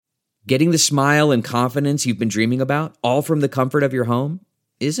Getting the smile and confidence you've been dreaming about, all from the comfort of your home,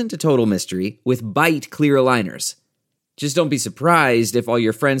 isn't a total mystery with Byte clear aligners. Just don't be surprised if all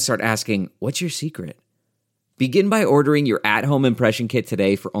your friends start asking, "What's your secret?" Begin by ordering your at-home impression kit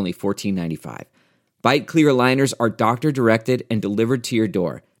today for only $14.95. Byte clear aligners are doctor-directed and delivered to your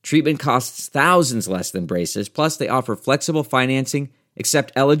door. Treatment costs thousands less than braces, plus they offer flexible financing,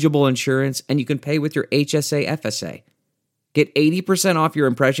 accept eligible insurance, and you can pay with your HSA FSA. Get 80% off your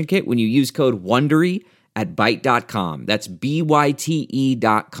impression kit when you use code WONDERY at Byte.com. That's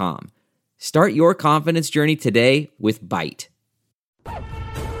BYTE.com. Start your confidence journey today with Byte.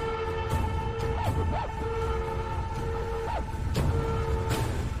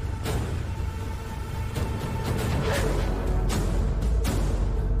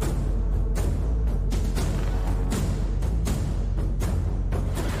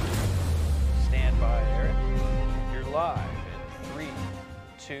 Stand by, Eric. You're live in 3,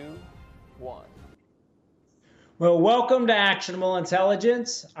 2, 1. Well, welcome to Actionable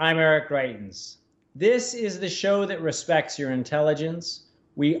Intelligence. I'm Eric Greitens. This is the show that respects your intelligence.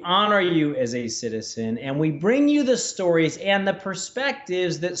 We honor you as a citizen, and we bring you the stories and the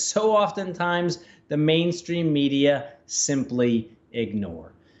perspectives that so oftentimes the mainstream media simply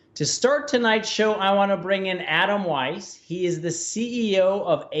ignore. To start tonight's show, I want to bring in Adam Weiss. He is the CEO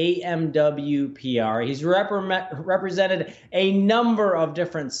of AMW PR. He's represented a number of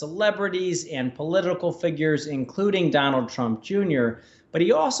different celebrities and political figures, including Donald Trump Jr., but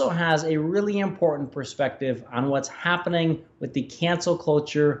he also has a really important perspective on what's happening with the cancel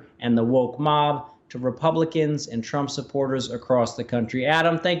culture and the woke mob to Republicans and Trump supporters across the country.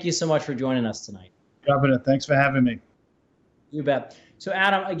 Adam, thank you so much for joining us tonight. Governor, thanks for having me. You bet. So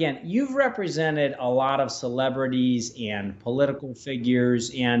Adam, again, you've represented a lot of celebrities and political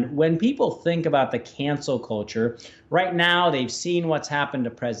figures. And when people think about the cancel culture, right now they've seen what's happened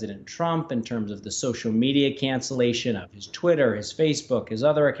to President Trump in terms of the social media cancellation of his Twitter, his Facebook, his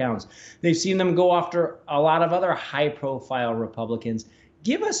other accounts. They've seen them go after a lot of other high-profile Republicans.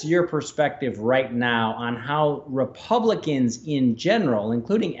 Give us your perspective right now on how Republicans in general,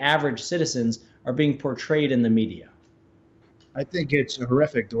 including average citizens, are being portrayed in the media. I think it's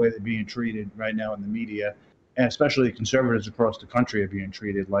horrific the way they're being treated right now in the media, and especially conservatives across the country are being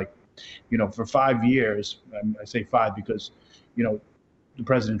treated like, for 5 years. I say 5 because, the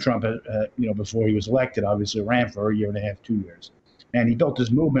President Trump, before he was elected, obviously ran for a year and a half, 2 years. And he built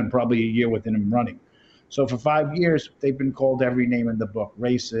his movement probably a year within him running. So for 5 years, they've been called every name in the book: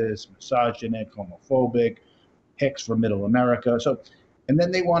 racist, misogynist, homophobic, Hicks for middle America. And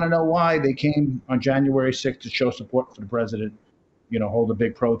then they want to know why they came on January 6th to show support for the president, hold a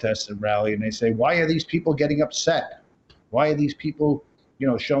big protest and rally. And they say, why are these people getting upset? Why are these people,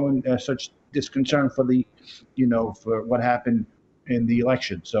 showing such disconcern for for what happened in the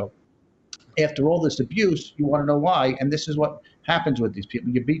election? So after all this abuse, you want to know why. And this is what happens with these people.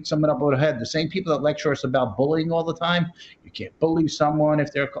 You beat someone up over the head. The same people that lecture us about bullying all the time. You can't bully someone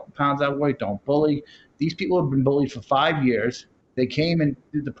if they're a couple pounds overweight. Don't bully. These people have been bullied for 5 years. They came and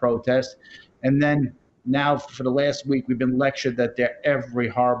did the protest, and then now for the last week we've been lectured that they're every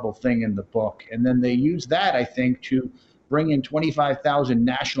horrible thing in the book. And then they use that, I think, to bring in 25,000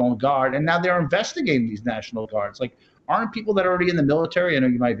 National Guard, and now they're investigating these National Guards. Like, aren't people that are already in the military, I know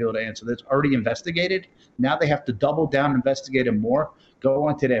you might be able to answer this, already investigated? Now they have to double down, investigate them more, go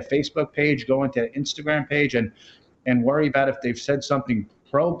onto their Facebook page, go onto their Instagram page, and worry about if they've said something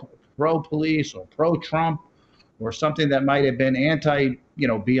pro-police or pro-Trump, or something that might have been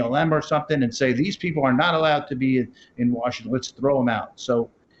BLM or something, and say, these people are not allowed to be in Washington. Let's throw them out.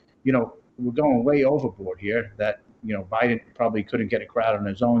 So, we're going way overboard here that, Biden probably couldn't get a crowd on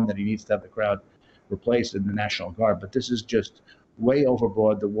his own, that he needs to have the crowd replaced in the National Guard. But this is just way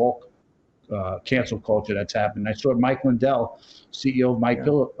overboard, the woke cancel culture that's happened. I saw Mike Lindell, CEO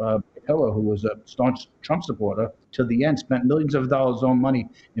of Pillow, who was a staunch Trump supporter, to the end, spent millions of dollars of his own money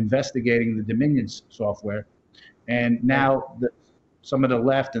investigating the Dominion software. And now some of the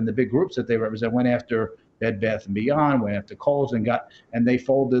left and the big groups that they represent went after Bed Bath & Beyond, went after Kohl's, and they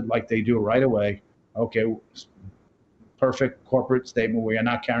folded like they do right away. Okay, perfect corporate statement. We are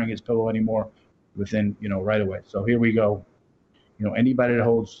not carrying his pillow anymore within, right away. So here we go. Anybody that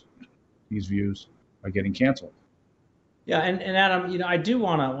holds these views are getting canceled. Yeah, and Adam, I do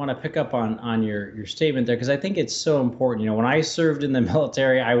want to pick up on your statement there, because I think it's so important. When I served in the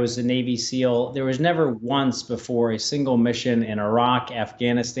military, I was a Navy SEAL. There was never once before a single mission in Iraq,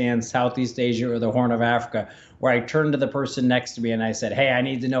 Afghanistan, Southeast Asia, or the Horn of Africa where I turned to the person next to me and I said, "Hey, I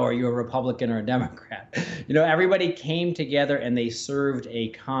need to know, are you a Republican or a Democrat?" Everybody came together and they served a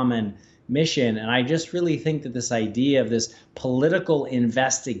common mission. And I just really think that this idea of this political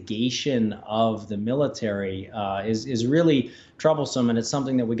investigation of the military is really troublesome, and it's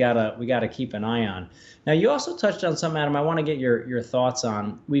something that we gotta keep an eye on. Now, you also touched on something, Adam, I want to get your thoughts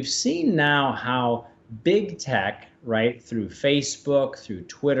on. We've seen now how big tech, right, through Facebook, through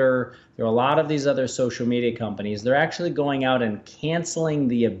Twitter, there are a lot of these other social media companies, they're actually going out and canceling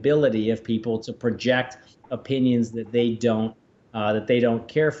the ability of people to project opinions that they don't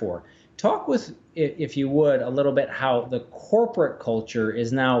care for. Talk with, if you would, a little bit how the corporate culture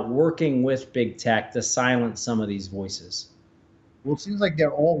is now working with big tech to silence some of these voices. Well, it seems like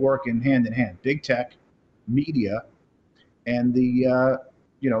they're all working hand in hand. Big tech, media, and the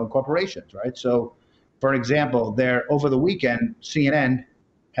corporations, right? So, for example, over the weekend, CNN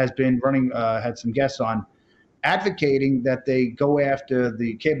has been running, had some guests on, advocating that they go after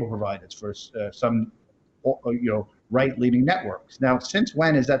the cable providers for some, right-leaning networks. Now, since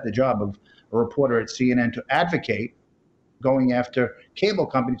when is that the job of a reporter at CNN to advocate going after cable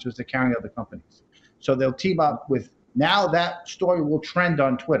companies because they're carrying other companies? So they'll team up with, now that story will trend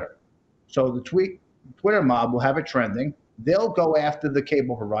on Twitter. So the Twitter mob will have it trending. They'll go after the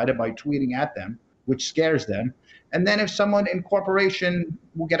cable provider by tweeting at them, which scares them. And then if someone in corporation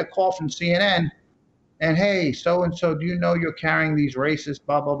will get a call from CNN and, hey, so-and-so, do you know you're carrying these racist,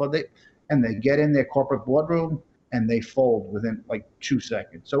 blah, blah, blah. And they get in their corporate boardroom and they fold within like 2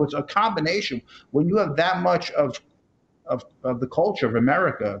 seconds. So it's a combination. When you have that much of the culture of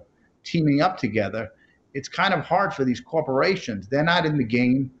America teaming up together, it's kind of hard for these corporations. They're not in the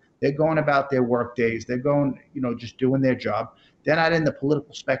game. They're going about their work days. They're going, just doing their job. They're not in the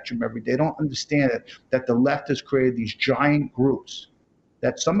political spectrum every day. They don't understand that the left has created these giant groups,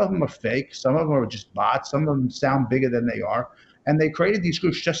 that some of them are fake, some of them are just bots, some of them sound bigger than they are. And they created these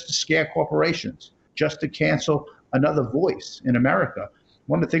groups just to scare corporations, just to cancel another voice in America.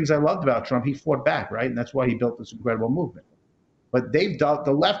 One of the things I loved about Trump, he fought back, right? And that's why he built this incredible movement. But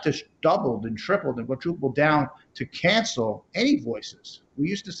the left has doubled and tripled and quadrupled down to cancel any voices. We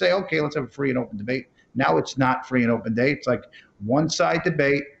used to say, okay, let's have a free and open debate. Now it's not free and open debate. It's like one side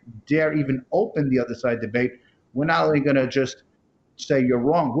debate, dare even open the other side debate. We're not only going to just say you're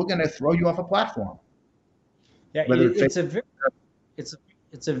wrong, we're going to throw you off a platform. Yeah,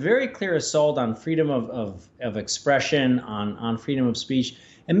 it's a very clear assault on freedom of expression, on freedom of speech.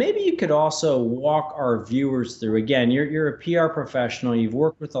 And maybe you could also walk our viewers through, again, you're a PR professional, you've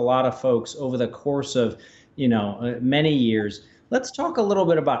worked with a lot of folks over the course of, many years. Let's talk a little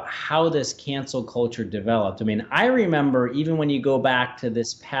bit about how this cancel culture developed. I mean, I remember even when you go back to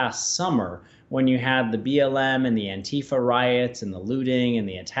this past summer, when you had the BLM and the Antifa riots and the looting and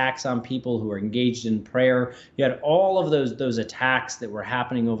the attacks on people who were engaged in prayer, you had all of those attacks that were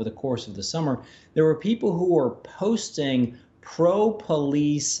happening over the course of the summer. There were people who were posting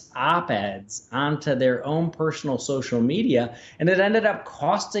pro-police op-eds onto their own personal social media, and it ended up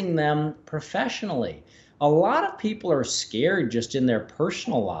costing them professionally. A lot of people are scared just in their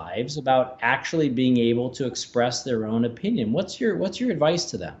personal lives about actually being able to express their own opinion. What's your advice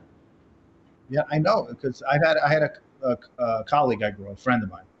to them? Yeah, I know, because I had a colleague I grew up, a friend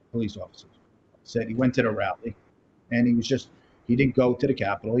of mine, police officer, said he went to the rally, and he didn't go to the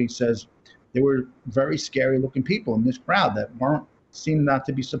Capitol. He says there were very scary looking people in this crowd that seemed not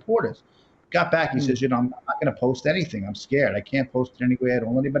to be supporters. Got back, he says, I'm not going to post anything. I'm scared. I can't post it anywhere. I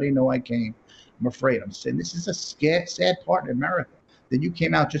don't let anybody know I came. I'm afraid. I'm saying this is a sad part in America, that you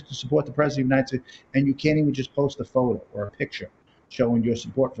came out just to support the president of the United States, and you can't even just post a photo or a picture showing your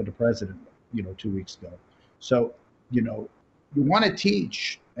support for the president, 2 weeks ago. So, you want to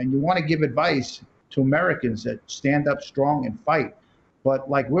teach and you want to give advice to Americans that stand up strong and fight. But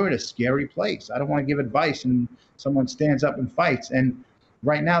we're in a scary place. I don't want to give advice and someone stands up and fights. And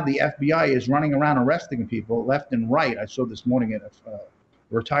right now the FBI is running around arresting people left and right. I saw this morning at a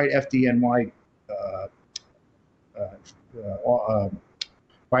retired FDNY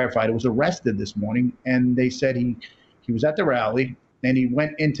firefighter was arrested this morning, and they said he was at the rally and he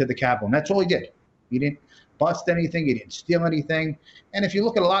went into the Capitol, and that's all he did. He didn't bust anything, he didn't steal anything. And if you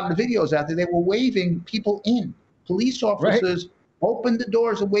look at a lot of the videos out there, they were waving people in. Police officers opened the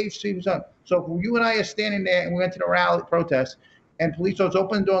doors and waved people on. So if you and I are standing there and we went to the rally protest, and police officers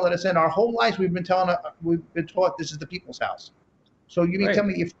opened the door and let us in, our whole lives we've been taught this is the people's house. So you mean tell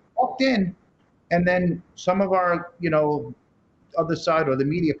me, if you walked in and then some of our, other side or the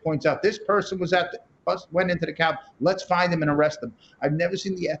media points out this person was at the bus, went into the Capitol, let's find them and arrest them. I've never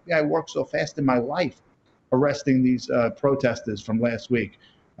seen the FBI work so fast in my life arresting these protesters from last week.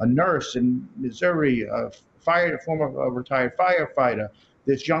 A nurse in Missouri, a former retired firefighter,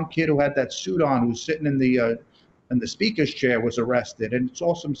 this young kid who had that suit on, who's sitting in the and the speaker's chair was arrested, and it's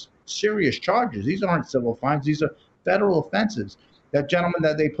all some serious charges. These aren't civil fines; these are federal offenses. That gentleman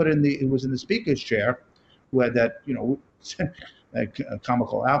that they put who was in the speaker's chair, who had that, a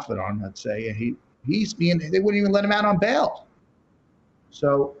comical outfit on, let's say, and they wouldn't even let him out on bail.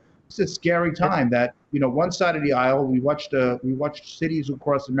 So it's a scary time that, one side of the aisle, we watched cities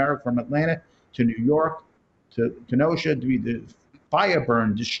across America from Atlanta to New York to Kenosha to be the fire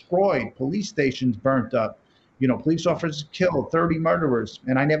burned, destroyed, police stations burnt up, police officers killed, 30 murderers.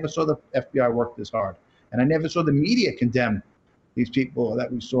 And I never saw the FBI work this hard. And I never saw the media condemn these people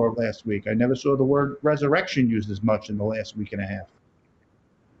that we saw last week. I never saw the word resurrection used as much in the last week and a half.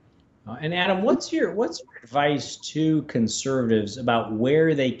 And Adam, what's your advice to conservatives about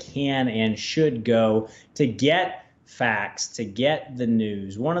where they can and should go to get facts, to get the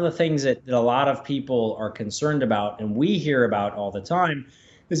news? One of the things that a lot of people are concerned about, and we hear about all the time,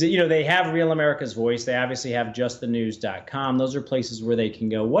 is that, they have Real America's Voice. They obviously have justthenews.com. Those are places where they can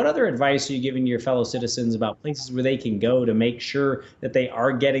go. What other advice are you giving to your fellow citizens about places where they can go to make sure that they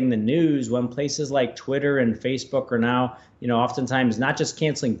are getting the news when places like Twitter and Facebook are now, oftentimes not just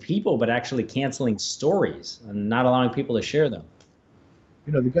canceling people, but actually canceling stories and not allowing people to share them?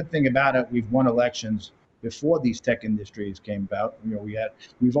 The good thing about it, we've won elections before these tech industries came about.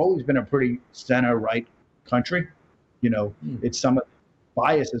 We've always been a pretty center-right country. It's some of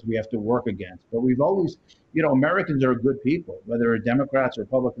biases we have to work against. But we've always, Americans are good people, whether they're Democrats or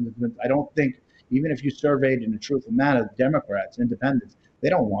Republicans. I don't think, even if you surveyed in a truthful manner, Democrats, independents, they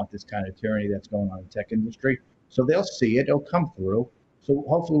don't want this kind of tyranny that's going on in the tech industry. So they'll see it, it'll come through. So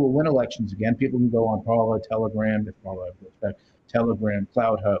hopefully we'll win elections again. People can go on Parler, Telegram, Telegram,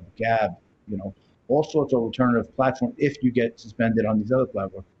 Cloud Hub, Gab, all sorts of alternative platforms if you get suspended on these other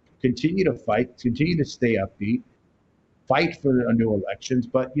platforms. Continue to fight, continue to stay upbeat, fight for new elections,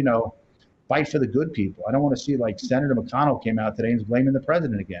 but, fight for the good people. I don't want to see like Senator McConnell came out today and is blaming the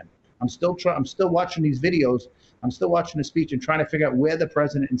president again. I'm still watching these videos. I'm still watching the speech and trying to figure out where the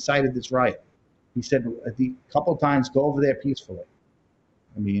president incited this riot. He said a couple of times, go over there peacefully.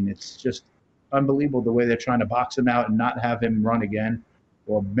 I mean, it's just unbelievable the way they're trying to box him out and not have him run again,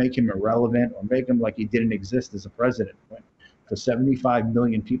 or make him irrelevant, or make him like he didn't exist as a president. For 75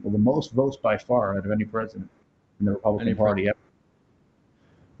 million people, the most votes by far out of any president in the Republican Party ever.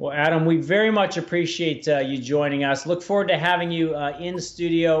 Well, Adam, we very much appreciate you joining us. Look forward to having you in the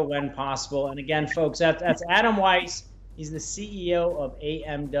studio when possible. And again, folks, that's Adam Weiss. He's the CEO of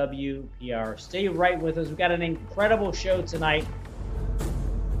AMW PR. Stay right with us. We've got an incredible show tonight.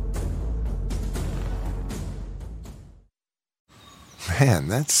 Man,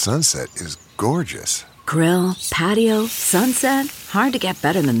 that sunset is gorgeous. Grill, patio, sunset. Hard to get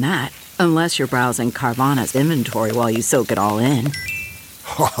better than that. Unless you're browsing Carvana's inventory while you soak it all in.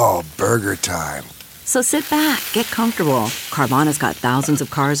 Oh, burger time. So sit back, get comfortable. Carvana's got thousands of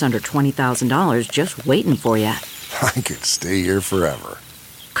cars under $20,000 just waiting for you. I could stay here forever.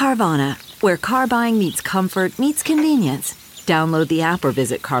 Carvana, where car buying meets comfort, meets convenience. Download the app or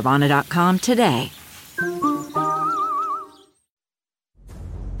visit Carvana.com today.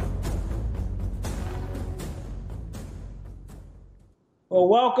 Well,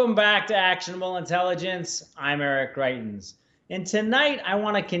 welcome back to Actionable Intelligence. I'm Eric Greitens. And tonight, I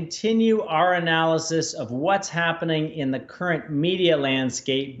want to continue our analysis of what's happening in the current media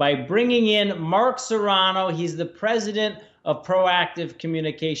landscape by bringing in Mark Serrano. He's the president of Proactive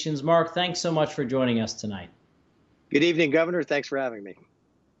Communications. Mark, thanks so much for joining us tonight. Good evening, Governor. Thanks for having me.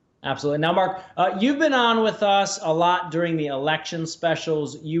 Absolutely. Now, Mark, you've been on with us a lot during the election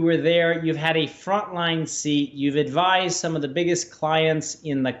specials. You were there. You've had a frontline seat. You've advised some of the biggest clients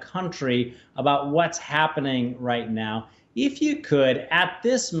in the country about what's happening right now. If you could, at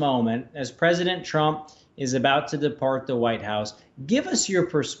this moment, as President Trump is about to depart the White House, give us your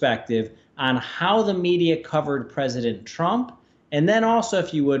perspective on how the media covered President Trump, and then also,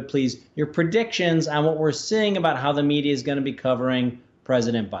 if you would, please, your predictions on what we're seeing about how the media is going to be covering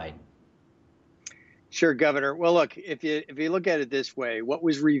President Biden. Sure, Governor. Well, look, if you look at it this way, what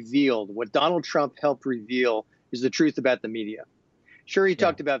was revealed, what Donald Trump helped reveal, is the truth about the media. Sure, he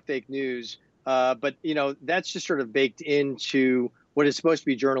talked about fake news, but that's just sort of baked into what is supposed to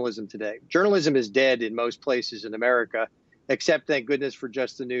be journalism today. Journalism is dead in most places in America, except, thank goodness, for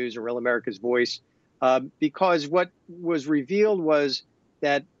Just the News and Real America's Voice, because what was revealed was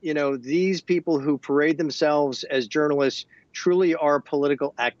that these people who parade themselves as journalists truly are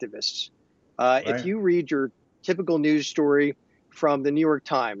political activists. Right. If you read your typical news story from the New York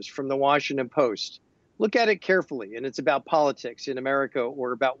Times, from the Washington Post, look at it carefully, and it's about politics in America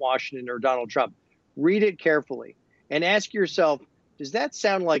or about Washington or Donald Trump. Read it carefully and ask yourself, does that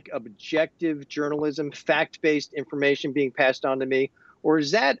sound like objective journalism, fact-based information being passed on to me? Or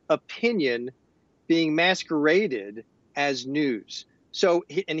is that opinion being masqueraded as news? So,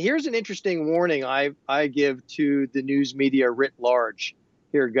 and here's an interesting warning I give to the news media writ large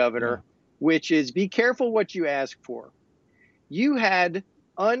here, Governor, which is be careful what you ask for. You had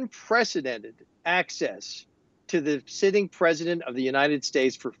unprecedented access to the sitting president of the United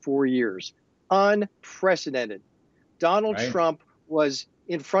States for 4 years. Unprecedented. Donald Trump was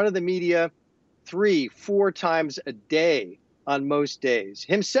in front of the media 3-4 times a day on most days.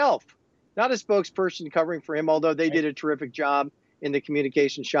 Himself, not a spokesperson covering for him, although they did a terrific job in the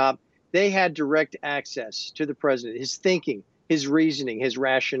communication shop. They had direct access to the president, his thinking, his reasoning, his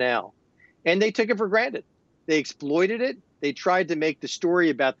rationale. And they took it for granted. They exploited it. They tried to make the story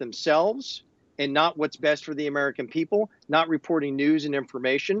about themselves and not what's best for the American people, not reporting news and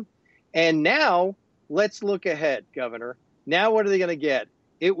information. And now let's look ahead, Governor. Now what are they going to get?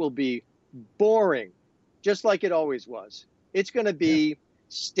 It will be boring, just like it always was. It's going to be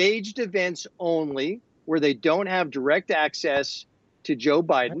staged events only, where they don't have direct access to Joe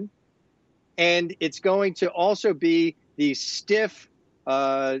Biden. And it's going to also be these stiff,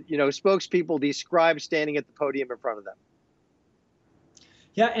 spokespeople, these scribes standing at the podium in front of them.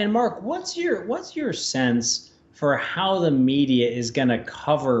 Yeah, and Mark, what's your sense for how the media is going to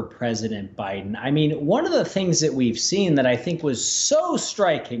cover President Biden? I mean, one of the things that we've seen that I think was so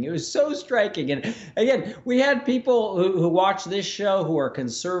striking, and again, we had people who watch this show who are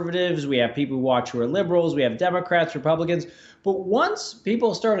conservatives, we have people who watch who are liberals, we have Democrats, Republicans, but once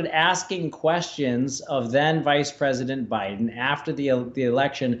people started asking questions of then Vice President Biden after the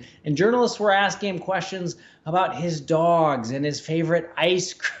election, and journalists were asking him questions about his dogs and his favorite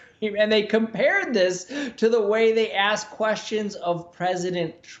ice cream, and they compared this to the way they ask questions of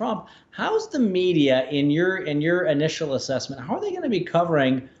President Trump. How's the media, in your initial assessment, how are they going to be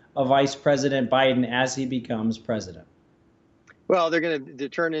covering a Vice President Biden as he becomes president? Well, they're going to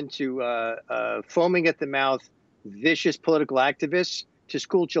turn into foaming at the mouth, vicious political activists to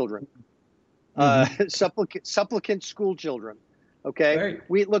school children, supplicant school children. Okay,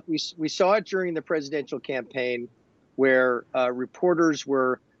 we saw it during the presidential campaign, where reporters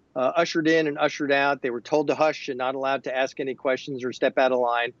were ushered in and ushered out. They were told to hush and not allowed to ask any questions or step out of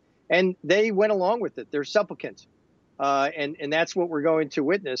line. And they went along with it. They're supplicants. And that's what we're going to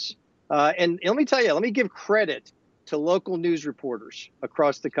witness. And let me tell you, let me give credit to local news reporters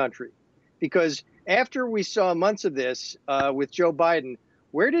across the country. Because after we saw months of this with Joe Biden,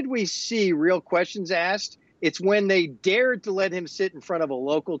 where did we see real questions asked? It's when they dared to let him sit in front of a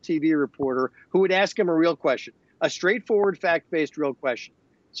local TV reporter who would ask him a real question, a straightforward, fact-based real question.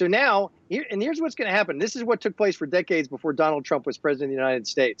 So now, here's what's going to happen. This is what took place for decades before Donald Trump was president of the United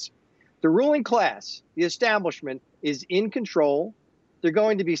States. The ruling class, the establishment, is in control. They're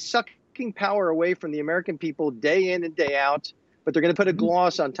going to be sucking power away from the American people day in and day out, but they're going to put a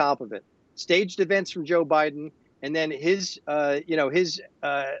gloss on top of it. Staged events from Joe Biden, and then his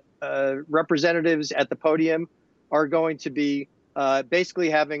representatives at the podium are going to be basically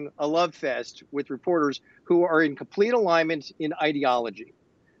having a love fest with reporters who are in complete alignment in ideology.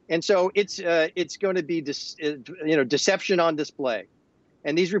 And so it's going to be deception on display.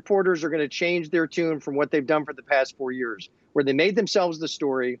 And these reporters are going to change their tune from what they've done for the past 4 years, where they made themselves the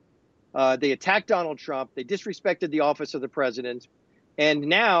story. They attacked Donald Trump. They disrespected the office of the president. And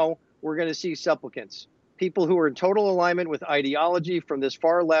now we're going to see supplicants, people who are in total alignment with ideology from this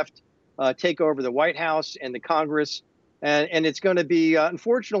far left, take over the White House and the Congress. And it's going to be,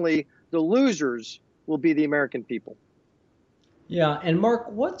 unfortunately, the losers will be the American people. Yeah, and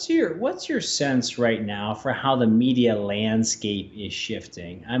Mark, what's your sense right now for how the media landscape is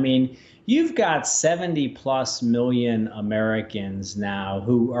shifting? I mean, you've got 70 plus million Americans now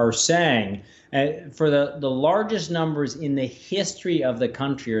who are saying, for the largest numbers in the history of the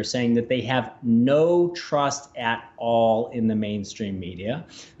country, are saying that they have no trust at all in the mainstream media.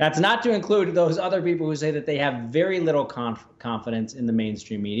 That's not to include those other people who say that they have very little confidence in the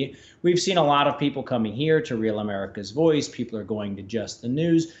mainstream media. We've seen a lot of people coming here to Real America's Voice. People are going to Just the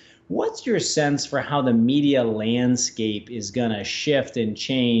News. What's your sense for how the media landscape is going to shift and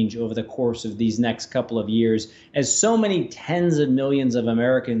change over the course of these next couple of years, as so many tens of millions of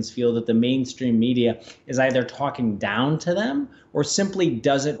Americans feel that the mainstream media is either talking down to them or simply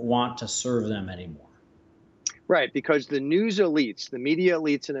doesn't want to serve them anymore? Right, because the news elites, the media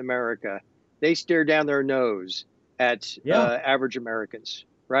elites in America, they stare down their nose at average Americans,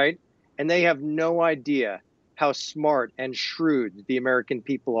 right? And they have no idea how smart and shrewd the American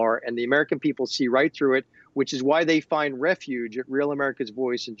people are, and the American people see right through it, which is why they find refuge at Real America's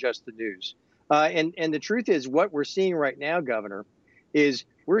Voice and Just the News. And the truth is, what we're seeing right now, Governor, is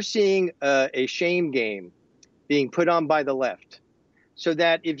we're seeing a shame game being put on by the left, so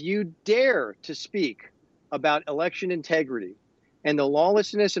that if you dare to speak about election integrity and the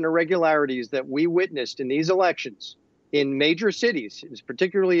lawlessness and irregularities that we witnessed in these elections in major cities,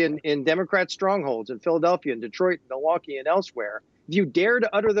 particularly in Democrat strongholds in Philadelphia and Detroit, Milwaukee, and elsewhere, if you dare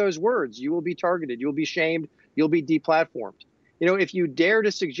to utter those words, you will be targeted, you'll be shamed, you'll be deplatformed. If you dare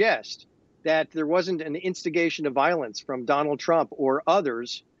to suggest that there wasn't an instigation of violence from Donald Trump or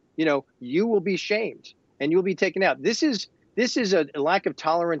others, you will be shamed and you'll be taken out. This is a lack of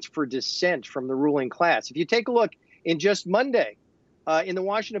tolerance for dissent from the ruling class. If you take a look in just Monday, in the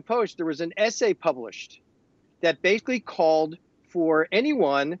Washington Post, there was an essay published that basically called for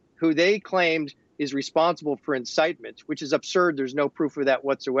anyone who they claimed is responsible for incitement, which is absurd. There's no proof of that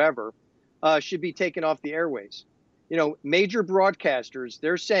whatsoever, should be taken off the airways. Major broadcasters,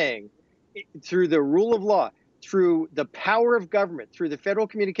 they're saying through the rule of law, through the power of government, through the Federal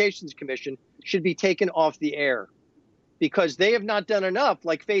Communications Commission, should be taken off the air because they have not done enough,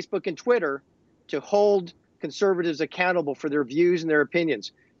 like Facebook and Twitter, to hold conservatives accountable for their views and their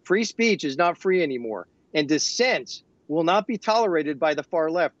opinions. Free speech is not free anymore, and dissent will not be tolerated by the far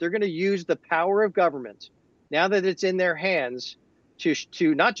left. They're going to use the power of government, now that it's in their hands,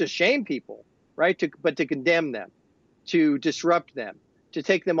 to not just shame people, right, but to condemn them, to disrupt them, to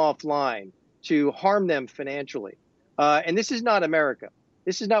take them offline, to harm them financially. And this is not America.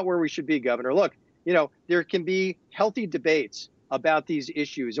 This is not where we should be, Governor. Look, there can be healthy debates about these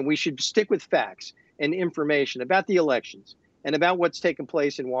issues, and we should stick with facts and information about the elections and about what's taken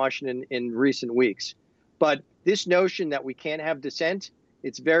place in Washington in recent weeks. But this notion that we can't have dissent,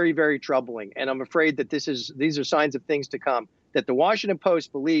 it's very, very troubling. And I'm afraid that these are signs of things to come, that the Washington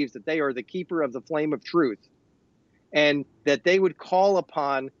Post believes that they are the keeper of the flame of truth, and that they would call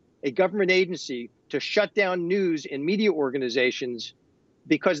upon a government agency to shut down news and media organizations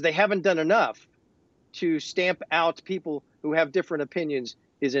because they haven't done enough to stamp out people who have different opinions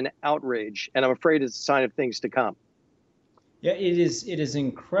is an outrage. And I'm afraid it's a sign of things to come. Yeah, it is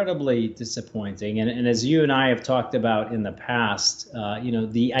incredibly disappointing. And as you and I have talked about in the past,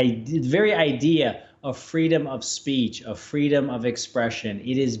 the very idea of freedom of speech, of freedom of expression,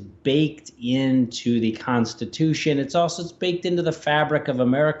 it is baked into the Constitution. It's baked into the fabric of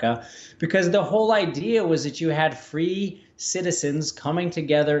America, because the whole idea was that you had free citizens coming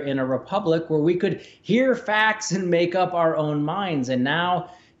together in a republic where we could hear facts and make up our own minds. And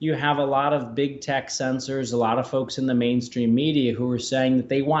now you have a lot of big tech censors, a lot of folks in the mainstream media who are saying that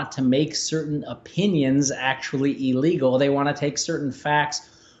they want to make certain opinions actually illegal. They want to take certain facts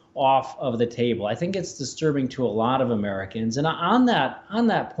off of the table. I think it's disturbing to a lot of Americans. And on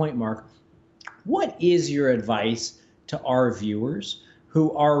that point, Mark, what is your advice to our viewers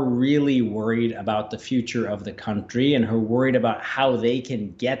who are really worried about the future of the country and who are worried about how they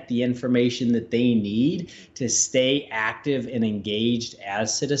can get the information that they need to stay active and engaged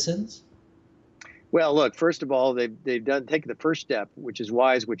as citizens? Well, look, first of all, they've taken the first step, which is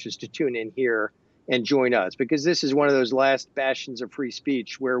wise, which is to tune in here and join us, because this is one of those last bastions of free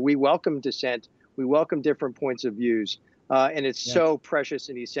speech where we welcome dissent, we welcome different points of views, and it's so precious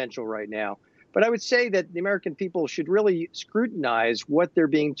and essential right now. But I would say that the American people should really scrutinize what they're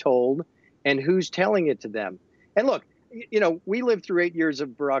being told and who's telling it to them. And look, we lived through 8 years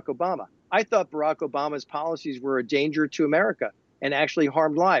of Barack Obama. I thought Barack Obama's policies were a danger to America and actually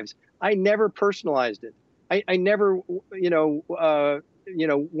harmed lives. I never personalized it. I never,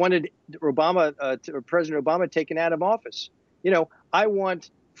 wanted President Obama taken out of office. I want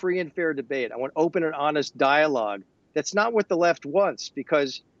free and fair debate. I want open and honest dialogue. That's not what the left wants,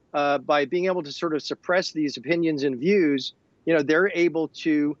 because by being able to sort of suppress these opinions and views, they're able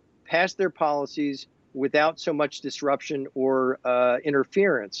to pass their policies without so much disruption or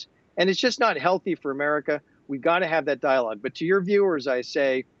interference. And it's just not healthy for America. We've got to have that dialogue. But to your viewers, I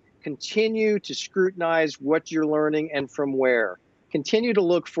say, continue to scrutinize what you're learning and from where. Continue to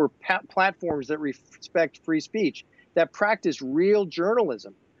look for platforms that respect free speech, that practice real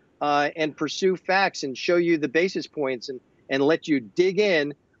journalism, and pursue facts and show you the basis points and let you dig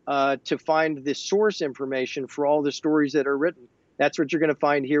in to find the source information for all the stories that are written. That's what you're going to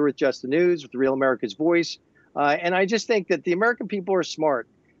find here with Just the News, with Real America's Voice. And I just think that the American people are smart.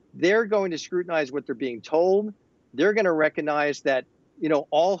 They're going to scrutinize what they're being told. They're going to recognize that,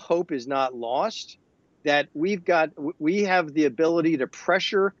 all hope is not lost, that we have the ability to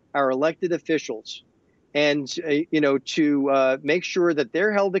pressure our elected officials and, to make sure that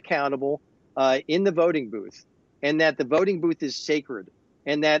they're held accountable in the voting booth, and that the voting booth is sacred,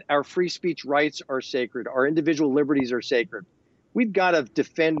 and that our free speech rights are sacred. Our individual liberties are sacred. We've got to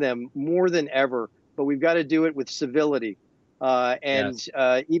defend them more than ever, but we've got to do it with civility,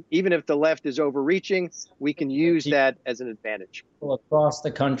 Even if the left is overreaching, we can use that as an advantage. People across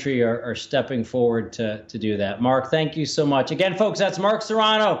the country are stepping forward to do that. Mark, thank you so much. Again, folks, that's Mark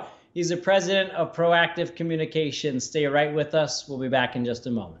Serrano. He's the president of Proactive Communications. Stay right with us. We'll be back in just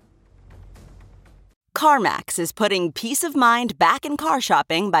a moment. CarMax is putting peace of mind back in car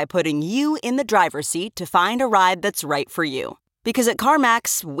shopping by putting you in the driver's seat to find a ride that's right for you. Because at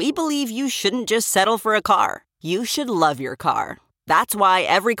CarMax, we believe you shouldn't just settle for a car. You should love your car. That's why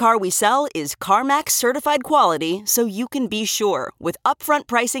every car we sell is CarMax certified quality, so you can be sure with upfront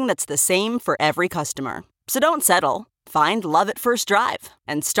pricing that's the same for every customer. So don't settle. Find love at first drive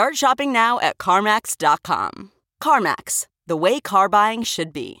and start shopping now at CarMax.com. CarMax, the way car buying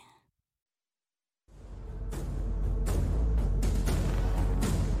should be.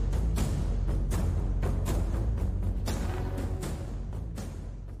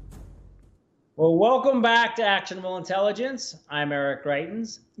 Well, welcome back to Actionable Intelligence. I'm Eric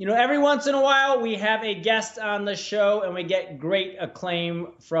Greitens. You know, every once in a while, we have a guest on the show, and we get great acclaim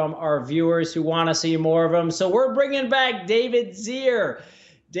from our viewers who want to see more of them. So we're bringing back David Zier.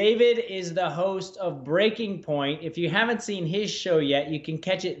 David is the host of Breaking Point. If you haven't seen his show yet, you can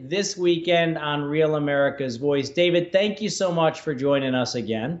catch it this weekend on Real America's Voice. David, thank you so much for joining us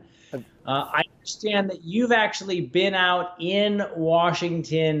again. I understand that you've actually been out in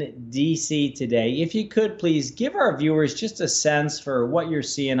Washington, D.C. today. If you could, please give our viewers just a sense for what you're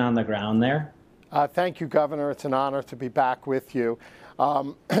seeing on the ground there. Thank you, Governor. It's an honor to be back with you.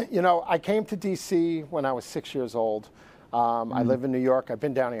 You know, I came to D.C. when I was 6 years old. I live in New York. I've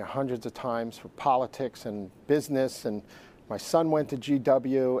been down here hundreds of times for politics and business, and my son went to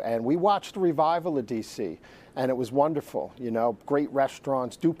GW, and we watched the revival of D.C., and it was wonderful. You know, great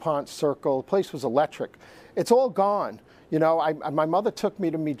restaurants, DuPont Circle, the place was electric. It's all gone. You know, my mother took me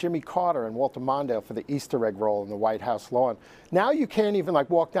to meet Jimmy Carter and Walter Mondale for the Easter egg roll in the White House lawn. Now you can't even like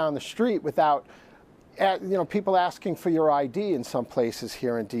walk down the street without, you know, people asking for your ID in some places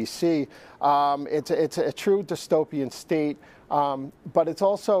here in D.C. It's a true dystopian state, but it's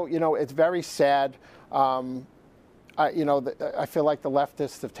also, you know, it's very sad. You know, I feel like the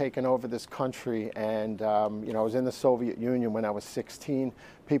leftists have taken over this country, and you know, I was in the Soviet Union when I was 16.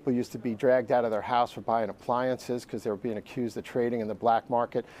 People used to be dragged out of their house for buying appliances because they were being accused of trading in the black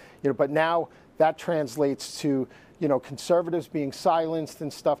market. You know, but now that translates to, you know, conservatives being silenced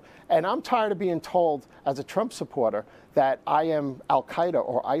and stuff. And I'm tired of being told, as a Trump supporter, that I am Al-Qaeda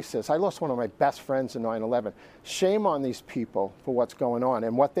or ISIS. I lost one of my best friends in 9/11. Shame on these people for what's going on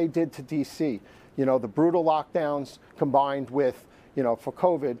and what they did to D.C. You know, the brutal lockdowns combined with, you know, for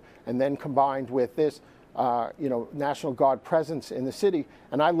COVID, and then combined with this, you know, National Guard presence in the city.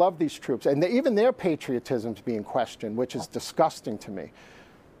 And I love these troops. And even their patriotism is being questioned, which is disgusting to me.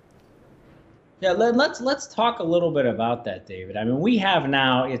 Yeah, let's talk a little bit about that, David. I mean, we have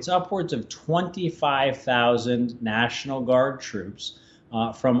now, it's upwards of 25,000 National Guard troops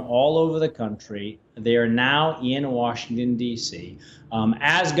from all over the country. They are now in Washington, D.C.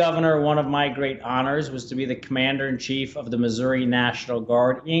 As governor, one of my great honors was to be the commander-in-chief of the Missouri National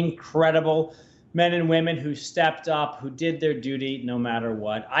Guard. Incredible men and women who stepped up, who did their duty no matter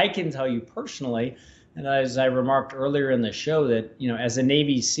what. I can tell you personally, and as I remarked earlier in the show, that, you know, as a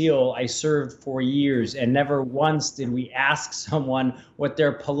Navy SEAL, I served for years, and never once did we ask someone what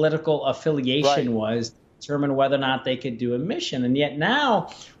their political affiliation was, determine whether or not they could do a mission. And yet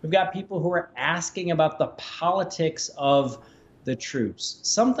now we've got people who are asking about the politics of the troops.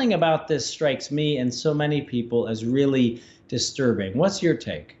 Something about this strikes me and so many people as really disturbing. What's your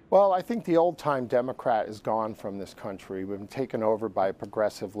take? Well, I think the old-time Democrat is gone from this country. We've been taken over by a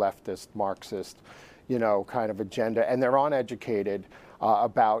progressive, leftist, Marxist, you know, kind of agenda, and they're uneducated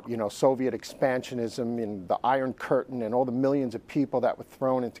about, you know, Soviet expansionism and the Iron Curtain and all the millions of people that were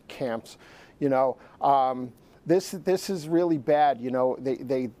thrown into camps. You know, this is really bad. You know,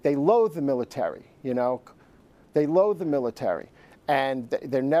 they loathe the military. You know, they loathe the military, and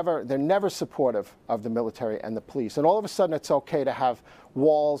they're never supportive of the military and the police. And all of a sudden, it's okay to have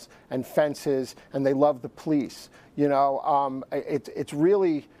walls and fences, and they love the police. You know, it's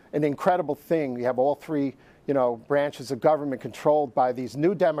really an incredible thing. You have all three, you know, branches of government controlled by these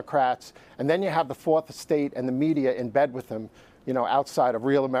new Democrats, and then you have the fourth estate and the media in bed with them, you know, outside of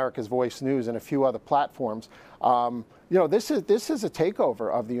Real America's Voice News and a few other platforms. You know, this is a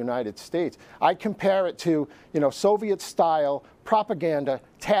takeover of the United States. I compare it to, you know, Soviet-style propaganda,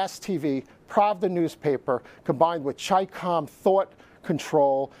 TASS TV, Pravda newspaper, combined with Chi-Com thought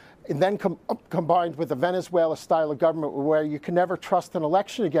control, and then combined with the Venezuela style of government where you can never trust an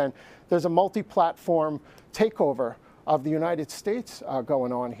election again. There's a multi-platform takeover of the United States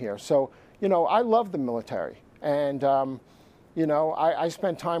going on here. So, you know, I love the military. And, You know, I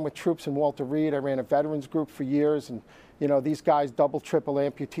spent time with troops in Walter Reed. I ran a veterans group for years, and you know, these guys, double, triple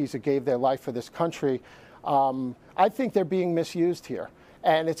amputees that gave their life for this country. I think they're being misused here.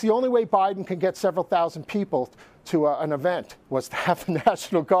 And it's the only way Biden can get several thousand people to an event, was to have the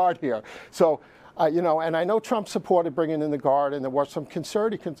National Guard here. So, you know, and I know Trump supported bringing in the Guard, and there were some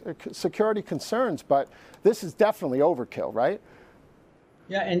security concerns, but this is definitely overkill, right?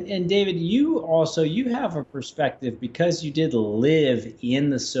 Yeah, and David, you have a perspective because you did live in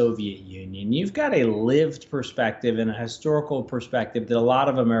the Soviet Union. You've got a lived perspective and a historical perspective that a lot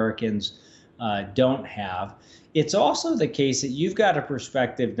of Americans don't have. It's also the case that you've got a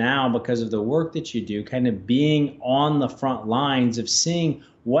perspective now because of the work that you do, kind of being on the front lines of seeing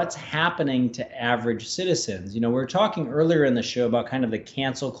what's happening to average citizens. You know, we were talking earlier in the show about kind of the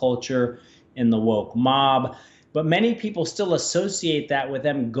cancel culture and the woke mob, but many people still associate that with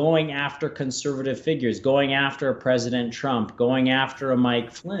them going after conservative figures, going after a President Trump, going after a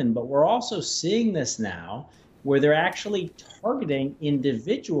Mike Flynn. But we're also seeing this now where they're actually targeting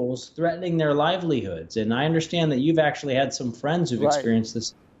individuals, threatening their livelihoods. And I understand that you've actually had some friends who've experienced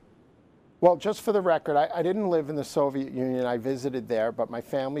this. Well, just for the record, I didn't live in the Soviet Union. I visited there, but my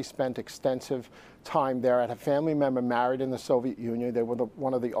family spent extensive time there. I had a family member married in the Soviet Union. They were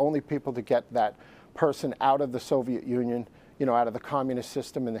one of the only people to get that person out of the Soviet Union, you know, out of the communist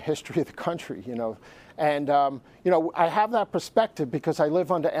system in the history of the country, you know. And, you know, I have that perspective because I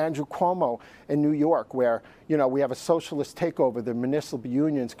live under Andrew Cuomo in New York, where, you know, we have a socialist takeover. The municipal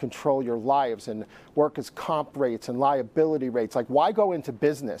unions control your lives, and workers' comp rates and liability rates. Like, why go into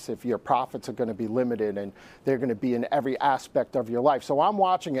business if your profits are going to be limited and they're going to be in every aspect of your life? So I'm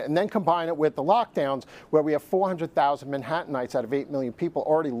watching it, and then combine it with the lockdowns, where we have 400,000 Manhattanites out of 8 million people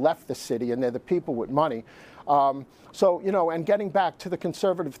already left the city, and they're the people with money. So, you know, and getting back to the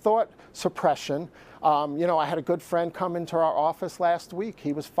conservative thought suppression, you know, I had a good friend come into our office last week.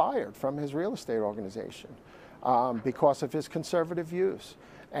 He was fired from his real estate organization because of his conservative views.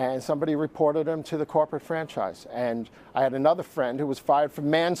 And somebody reported him to the corporate franchise. And I had another friend who was fired for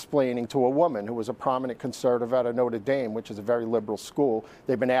mansplaining to a woman who was a prominent conservative out of Notre Dame, which is a very liberal school.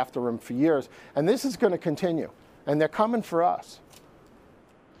 They've been after him for years. And this is going to continue. And they're coming for us.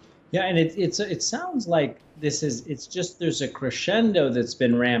 Yeah, and it sounds like it's just there's a crescendo that's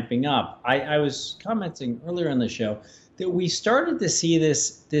been ramping up. I was commenting earlier in the show that we started to see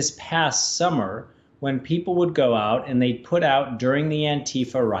this past summer when people would go out and they'd put out during the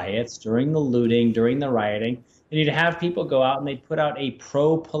Antifa riots, during the looting, during the rioting, and you'd have people go out and they'd put out a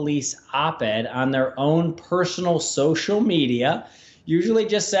pro-police op-ed on their own personal social media, usually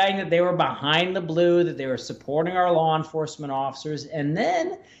just saying that they were behind the blue, that they were supporting our law enforcement officers, and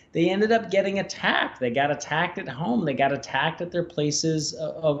then they ended up getting attacked. They got attacked at home. They got attacked at their places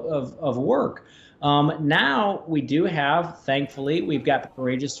of work. Now we do have, thankfully, we've got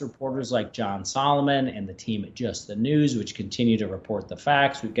courageous reporters like John Solomon and the team at Just the News, which continue to report the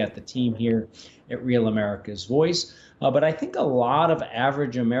facts. We've got the team here at Real America's Voice. But I think a lot of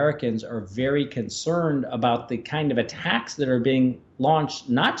average Americans are very concerned about the kind of attacks that are being launched,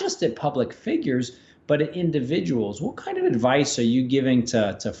 not just at public figures, but at individuals. What kind of advice are you giving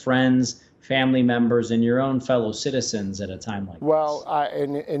to friends, family members, and your own fellow citizens at a time like this? Well,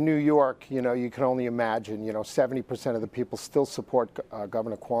 in New York, you know, you can only imagine, you know, 70% of the people still support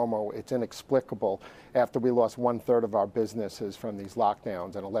Governor Cuomo. It's inexplicable after we lost 1/3 of our businesses from these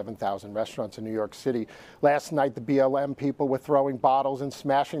lockdowns and 11,000 restaurants in New York City. Last night, the BLM people were throwing bottles and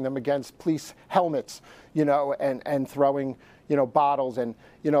smashing them against police helmets, you know, and throwing, you know, bottles. And,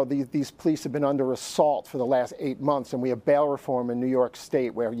 you know, these police have been under assault for the last 8 months. And we have bail reform in New York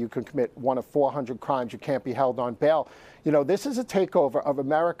State where you can commit 1 of 400 crimes. You can't be held on bail. You know, this is a takeover of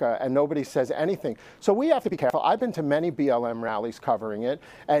America, and nobody says anything. So we have to be careful. I've been to many BLM rallies covering it.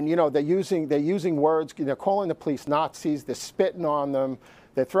 And, you know, they're using words, they're calling the police Nazis, they're spitting on them.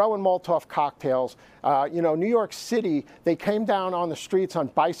 They're throwing Molotov cocktails. You know, New York City, they came down on the streets on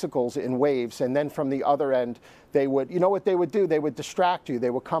bicycles in waves, and then from the other end, they would, you know what they would do? They would distract you. They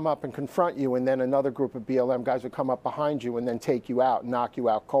would come up and confront you, and then another group of BLM guys would come up behind you and then take you out and knock you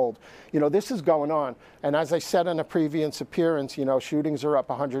out cold. You know, this is going on. And as I said in a previous appearance, you know, shootings are up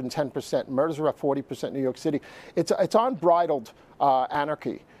 110%, murders are up 40% in New York City. It's unbridled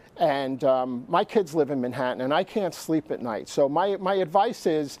anarchy. And my kids live in Manhattan, and I can't sleep at night. So my advice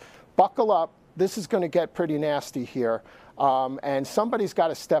is buckle up. This is going to get pretty nasty here. And somebody's got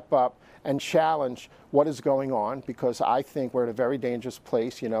to step up and challenge what is going on, because I think we're in a very dangerous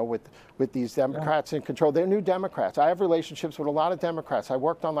place, you know, with these Democrats in control. They're new Democrats. I have relationships with a lot of Democrats. I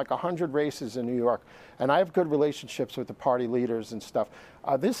worked on like 100 races in New York, and I have good relationships with the party leaders and stuff.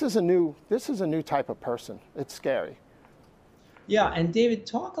 This is a new type of person. It's scary. Yeah, and David,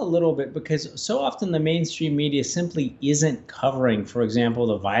 talk a little bit, because so often the mainstream media simply isn't covering, for example,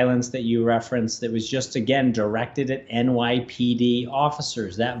 the violence that you referenced that was just, again, directed at NYPD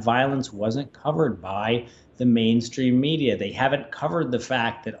officers. That violence wasn't covered by the mainstream media. They haven't covered the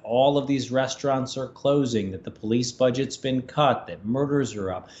fact that all of these restaurants are closing, that the police budget's been cut, that murders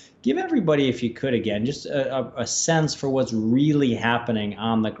are up. Give everybody, if you could, again, just a sense for what's really happening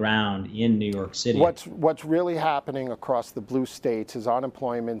on the ground in New York City. What's really happening across the blue states is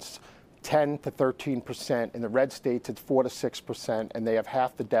unemployment's 10 to 13%. In the red states, it's 4 to 6%, and they have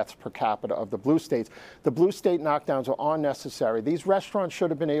half the deaths per capita of the blue states. The blue state knockdowns are unnecessary. These restaurants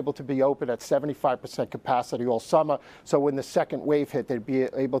should have been able to be open at 75% capacity all summer, so when the second wave hit, they'd be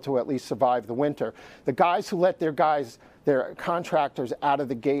able to at least survive the winter. The guys who let their contractors out of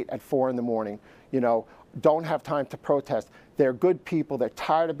the gate at 4 in the morning, don't have time to protest. They're good people. They're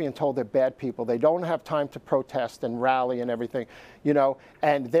tired of being told they're bad people. They don't have time to protest and rally and everything,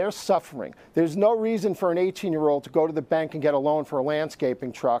 and they're suffering. There's no reason for an 18-year-old to go to the bank and get a loan for a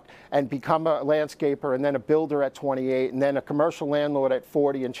landscaping truck and become a landscaper and then a builder at 28 and then a commercial landlord at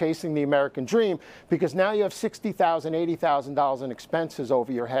 40 and chasing the American dream, because now you have $60,000, $80,000 in expenses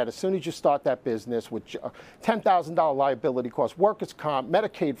over your head as soon as you start that business, with $10,000 liability costs, workers' comp,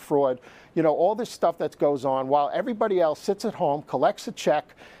 Medicaid fraud, all this stuff that goes on while everybody else sits at home, collects a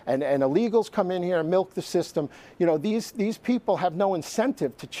check, and illegals come in here and milk the system. These people have no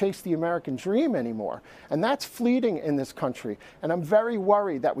incentive to chase the American dream anymore. And that's fleeting in this country. And I'm very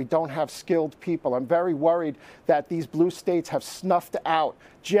worried that we don't have skilled people. I'm very worried that these blue states have snuffed out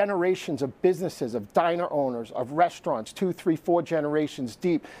generations of businesses, of diner owners, of restaurants, 2, 3, 4 generations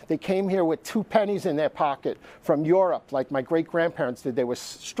deep. They came here with 2 pennies in their pocket from Europe, like my great-grandparents did. They were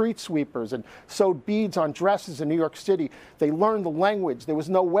street sweepers and sewed beads on dresses in New York City. They learned the language. There was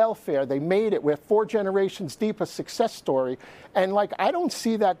no welfare. They made it. We're 4 generations deep, a success story. And I don't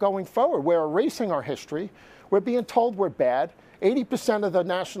see that going forward. We're erasing our history. We're being told we're bad. 80% of the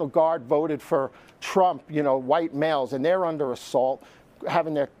National Guard voted for Trump, white males, and they're under assault,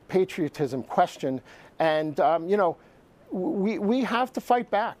 having their patriotism questioned. And, we have to fight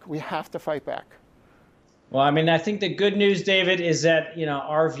back. We have to fight back. Well, I think the good news, David, is that,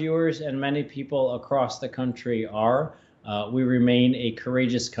 our viewers and many people across the country are. We remain a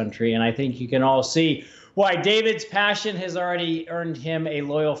courageous country. And I think you can all see why David's passion has already earned him a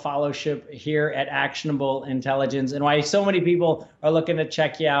loyal fellowship here at Actionable Intelligence, and why so many people are looking to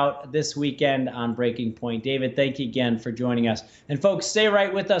check you out this weekend on Breaking Point. David, thank you again for joining us. And folks, stay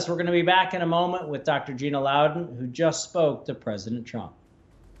right with us. We're going to be back in a moment with Dr. Gina Loudon, who just spoke to President Trump.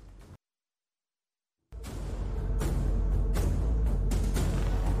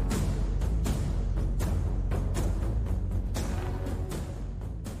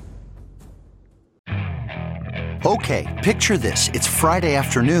 Okay, picture this. It's Friday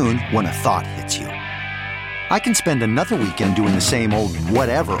afternoon when a thought hits you. I can spend another weekend doing the same old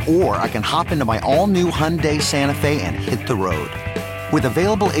whatever, or I can hop into my all-new Hyundai Santa Fe and hit the road. With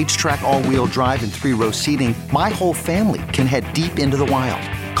available H-Track all-wheel drive and 3-row seating, my whole family can head deep into the wild.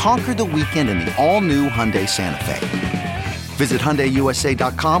 Conquer the weekend in the all-new Hyundai Santa Fe. Visit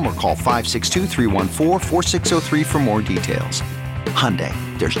HyundaiUSA.com or call 562-314-4603 for more details. Hyundai,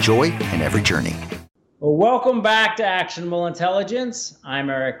 there's joy in every journey. Well, welcome back to Actionable Intelligence. I'm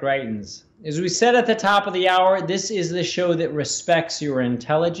Eric Greitens. As we said at the top of the hour, this is the show that respects your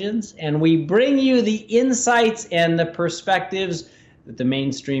intelligence, and we bring you the insights and the perspectives that the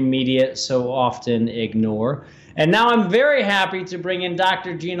mainstream media so often ignore. And now I'm very happy to bring in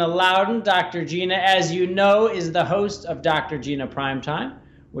Dr. Gina Loudon. Dr. Gina, as you know, is the host of Dr. Gina Primetime,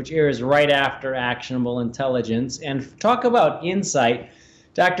 which airs right after Actionable Intelligence. And talk about insight.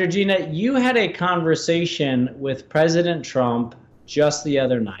 Dr. Gina, you had a conversation with President Trump just the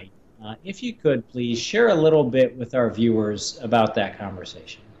other night. If you could, please share a little bit with our viewers about that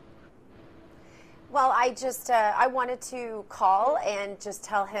conversation. Well, I wanted to call and just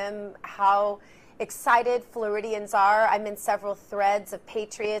tell him how excited Floridians are. I'm in several threads of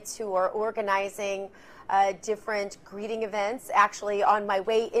patriots who are organizing different greeting events. Actually, on my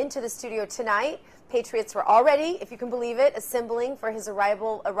way into the studio tonight, patriots were already, if you can believe it, assembling for his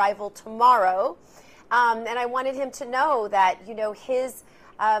arrival tomorrow. And I wanted him to know that,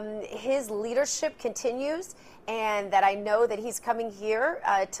 his leadership continues, and that I know that he's coming here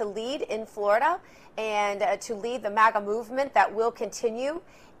to lead in Florida and to lead the MAGA movement that will continue.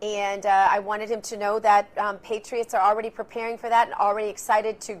 And I wanted him to know that patriots are already preparing for that and already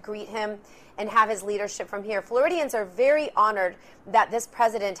excited to greet him and have his leadership from here. Floridians are very honored that this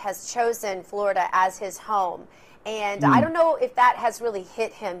president has chosen Florida as his home. And I don't know if that has really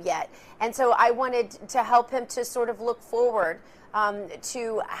hit him yet. And so I wanted to help him to sort of look forward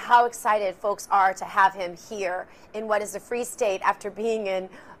to how excited folks are to have him here in what is a free state after being in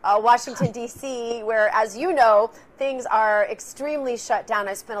Washington, D.C., where, as you know, things are extremely shut down.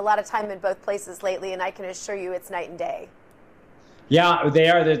 I spent a lot of time in both places lately, and I can assure you it's night and day. Yeah, they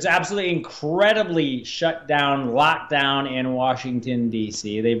are. It's absolutely incredibly shut down, locked down in Washington,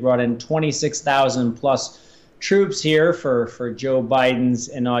 D.C. They brought in 26,000 plus troops here for Joe Biden's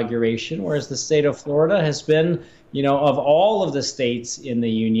inauguration, whereas the state of Florida has been, of all of the states in the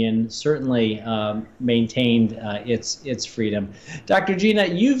union, certainly maintained its freedom. Dr. Gina,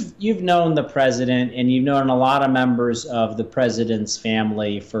 you've known the president, and you've known a lot of members of the president's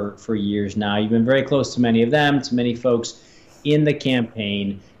family for years now. You've been very close to many of them, to many folks in the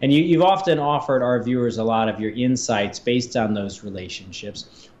campaign, and you've often offered our viewers a lot of your insights based on those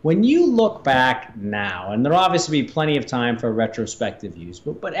relationships. When you look back now, and there'll obviously be plenty of time for retrospective views,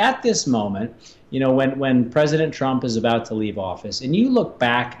 but at this moment, when President Trump is about to leave office, and you look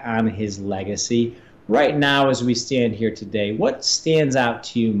back on his legacy, right now as we stand here today, what stands out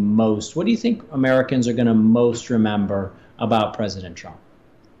to you most? What do you think Americans are going to most remember about President Trump?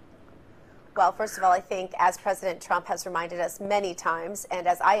 Well, first of all, I think, as President Trump has reminded us many times, and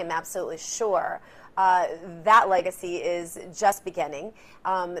as I am absolutely sure, that legacy is just beginning.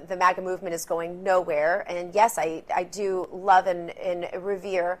 The MAGA movement is going nowhere. And yes, I do love and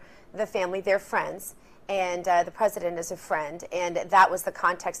revere the family. They're friends. And the president is a friend. And that was the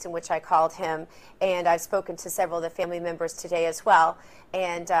context in which I called him. And I've spoken to several of the family members today as well.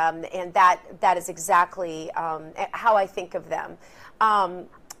 And that is exactly how I think of them.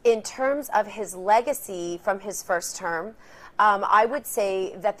 In terms of his legacy from his first term, I would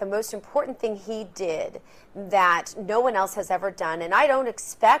say that the most important thing he did that no one else has ever done, and I don't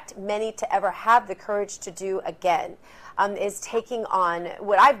expect many to ever have the courage to do again, is taking on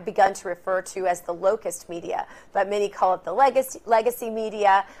what I've begun to refer to as the locust media, but many call it the legacy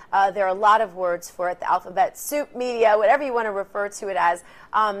media. There are a lot of words for it, the alphabet soup media, whatever you want to refer to it as.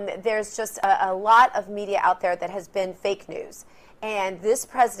 There's just a lot of media out there that has been fake news. And this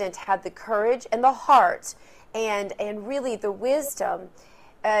president had the courage and the heart and really the wisdom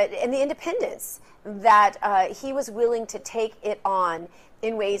and the independence that he was willing to take it on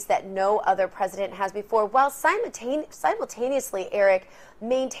in ways that no other president has before, while simultaneously, Eric,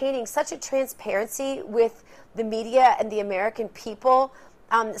 maintaining such a transparency with the media and the American people,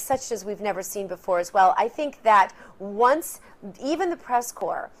 such as we've never seen before as well. I think that once, even the press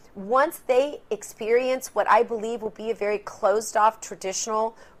corps, once they experience what I believe will be a very closed-off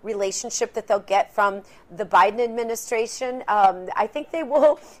traditional relationship that they'll get from the Biden administration, I think they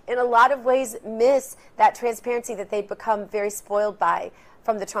will, in a lot of ways, miss that transparency that they've become very spoiled by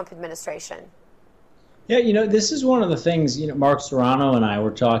from the Trump administration. Yeah, this is one of the things, Mark Serrano and I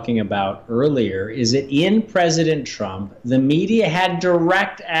were talking about earlier, is that in President Trump, the media had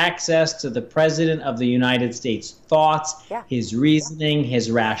direct access to the President of the United States' thoughts, his reasoning,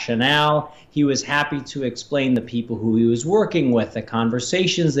 his rationale. He was happy to explain the people who he was working with, the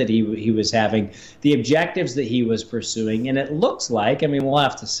conversations that he was having, the objectives that he was pursuing. And it looks like, we'll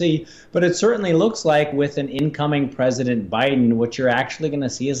have to see, but it certainly looks like with an incoming President Biden, what you're actually going to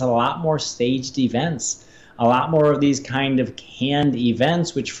see is a lot more staged events. A lot more of these kind of canned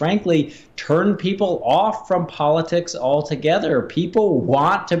events, which frankly turn people off from politics altogether. People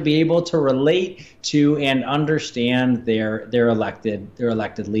want to be able to relate to and understand their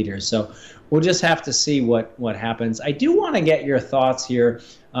elected leaders. So we'll just have to see what happens. I do want to get your thoughts here,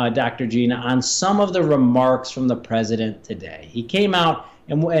 Dr. Gina, on some of the remarks from the president today. He came out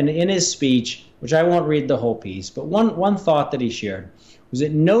and in his speech, which I won't read the whole piece, but one thought that he shared was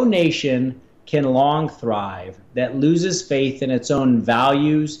that no nation can long thrive that loses faith in its own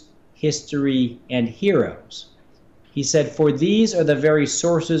values, history, and heroes. He said, "For these are the very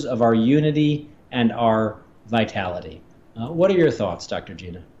sources of our unity and our vitality." What are your thoughts, Dr.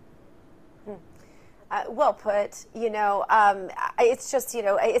 Gina? Well put. It's just,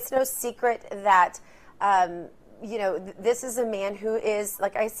 it's no secret that, this is a man who is,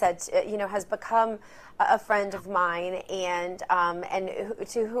 like I said, has become a friend of mine and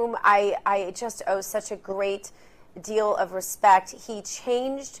to whom I just owe such a great deal of respect. He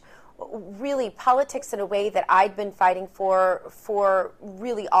changed really politics in a way that I'd been fighting for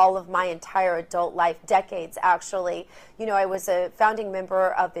really all of my entire adult life, decades actually. I was a founding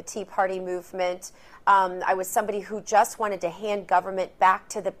member of the Tea Party movement. I was somebody who just wanted to hand government back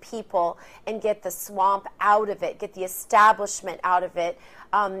to the people and get the swamp out of it, get the establishment out of it,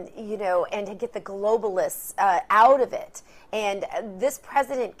 and to get the globalists out of it. And this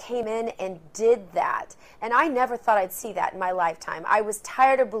president came in and did that. And I never thought I'd see that in my lifetime. I was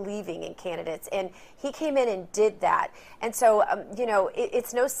tired of believing in candidates, and he came in and did that. And so,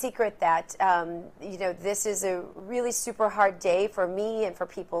 it's no secret that, this is a really super hard day for me and for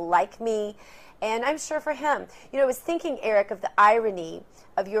people like me. And I'm sure for him. I was thinking, Eric, of the irony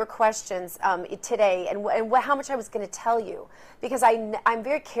of your questions today and how much I was going to tell you, because I'm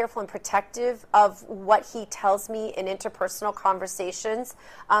very careful and protective of what he tells me in interpersonal conversations.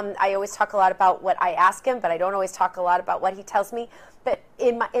 I always talk a lot about what I ask him, but I don't always talk a lot about what he tells me. But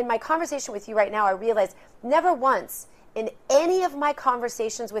in my conversation with you right now, I realized never once in any of my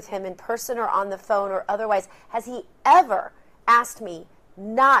conversations with him in person or on the phone or otherwise has he ever asked me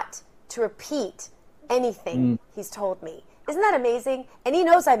not to repeat anything he's told me. Isn't that amazing? And he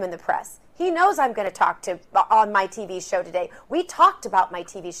knows I'm in the press. He knows I'm going to talk on my TV show today. We talked about my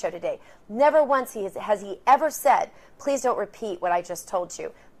TV show today. Never once has he ever said, please don't repeat what I just told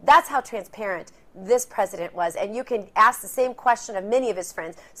you. That's how transparent this president was. And you can ask the same question of many of his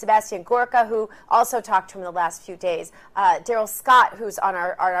friends. Sebastian Gorka, who also talked to him in the last few days. Daryl Scott, who's on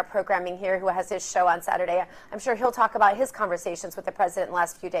our programming here, who has his show on Saturday. I'm sure he'll talk about his conversations with the president in the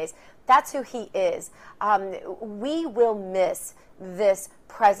last few days. That's who he is. We will miss this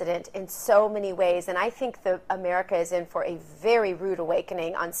president in so many ways. And I think that America is in for a very rude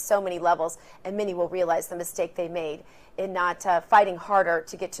awakening on so many levels. And many will realize the mistake they made in not fighting harder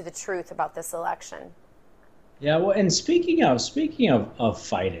to get to the truth about this election. Yeah, well, and speaking of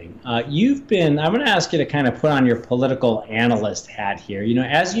fighting, I'm going to ask you to kind of put on your political analyst hat here.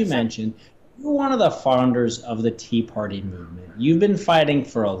 As you mentioned, you're one of the founders of the Tea Party movement. You've been fighting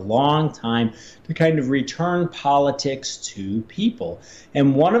for a long time to kind of return politics to people.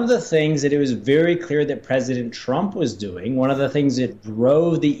 And one of the things that it was very clear that President Trump was doing, one of the things that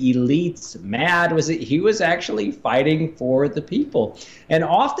drove the elites mad, was that he was actually fighting for the people. And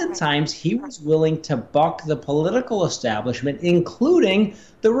oftentimes he was willing to buck the political establishment, including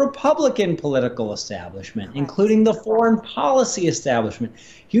the Republican political establishment, including the foreign policy establishment.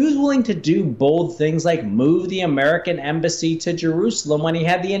 He was willing to do bold things like move the American embassy to Jerusalem when he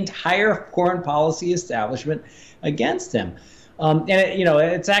had the entire foreign policy establishment against him.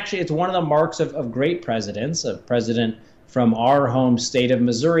 It's one of the marks of great presidents. A president from our home state of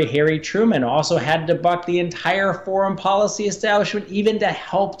Missouri, Harry Truman, also had to buck the entire foreign policy establishment, even to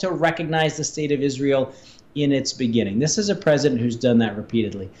help to recognize the state of Israel in its beginning. This is a president who's done that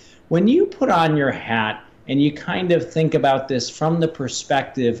repeatedly. When you put on your hat and you kind of think about this from the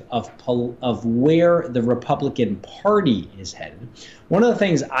perspective of where the Republican Party is headed, one of the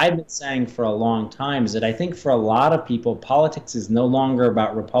things I've been saying for a long time is that I think for a lot of people, politics is no longer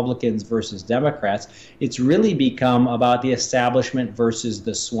about Republicans versus Democrats. It's really become about the establishment versus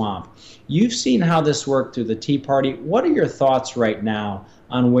the swamp. You've seen how this worked through the Tea Party. What are your thoughts right now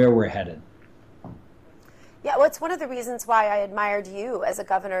on where we're headed? Yeah, well, it's one of the reasons why I admired you as a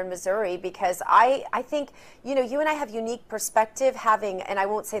governor in Missouri, because I think, you and I have unique perspective having, and I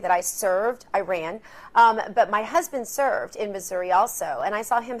won't say that I served, I ran, but my husband served in Missouri also, and I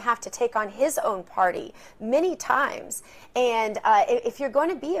saw him have to take on his own party many times. And if you're going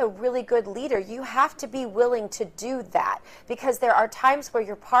to be a really good leader, you have to be willing to do that, because there are times where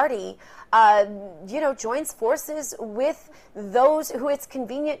your party, joins forces with those who it's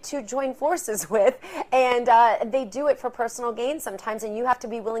convenient to join forces with, and they do it for personal gain sometimes, and you have to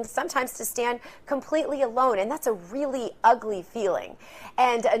be willing sometimes to stand completely alone, and that's a really ugly feeling,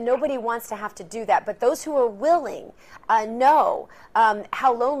 and nobody wants to have to do that, but those who are willing know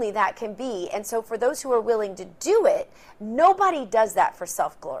how lonely that can be. And so for those who are willing to do it, nobody does that for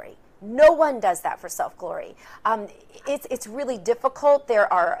self-glory. No one does that for self-glory. It's really difficult.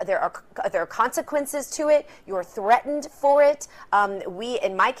 There are consequences to it. You're threatened for it.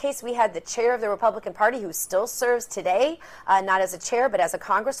 In my case, we had the chair of the Republican Party, who still serves today, not as a chair but as a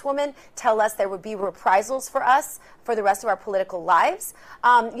congresswoman, tell us there would be reprisals for us for the rest of our political lives.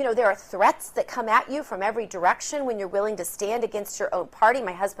 There are threats that come at you from every direction when you're willing to stand against your own party.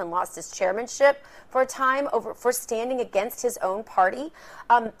 My husband lost his chairmanship for a time for standing against his own party.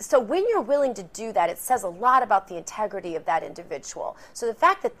 So when you're willing to do that, it says a lot about the integrity of that individual. So the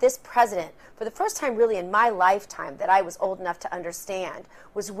fact that this president, for the first time really in my lifetime that I was old enough to understand,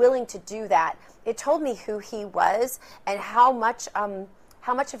 was willing to do that, it told me who he was and how much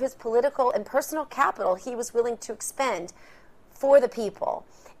of his political and personal capital he was willing to expend for the people.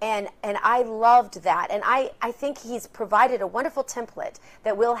 And I loved that. And I think he's provided a wonderful template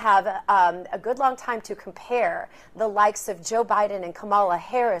that we'll have a good long time to compare the likes of Joe Biden and Kamala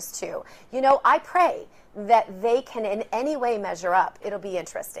Harris to. You know, I pray that they can in any way measure up. It'll be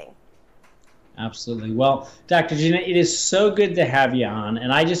interesting. Absolutely. Well, Dr. Gina, it is so good to have you on.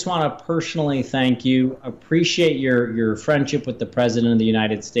 And I just want to personally thank you, appreciate your friendship with the President of the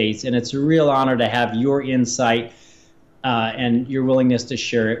United States. And it's a real honor to have your insight and your willingness to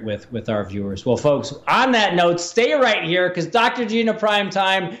share it with our viewers. Well, folks, on that note, stay right here because Dr. Gina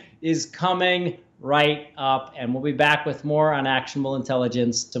Primetime is coming right up. And we'll be back with more on Actionable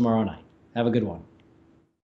Intelligence tomorrow night. Have a good one.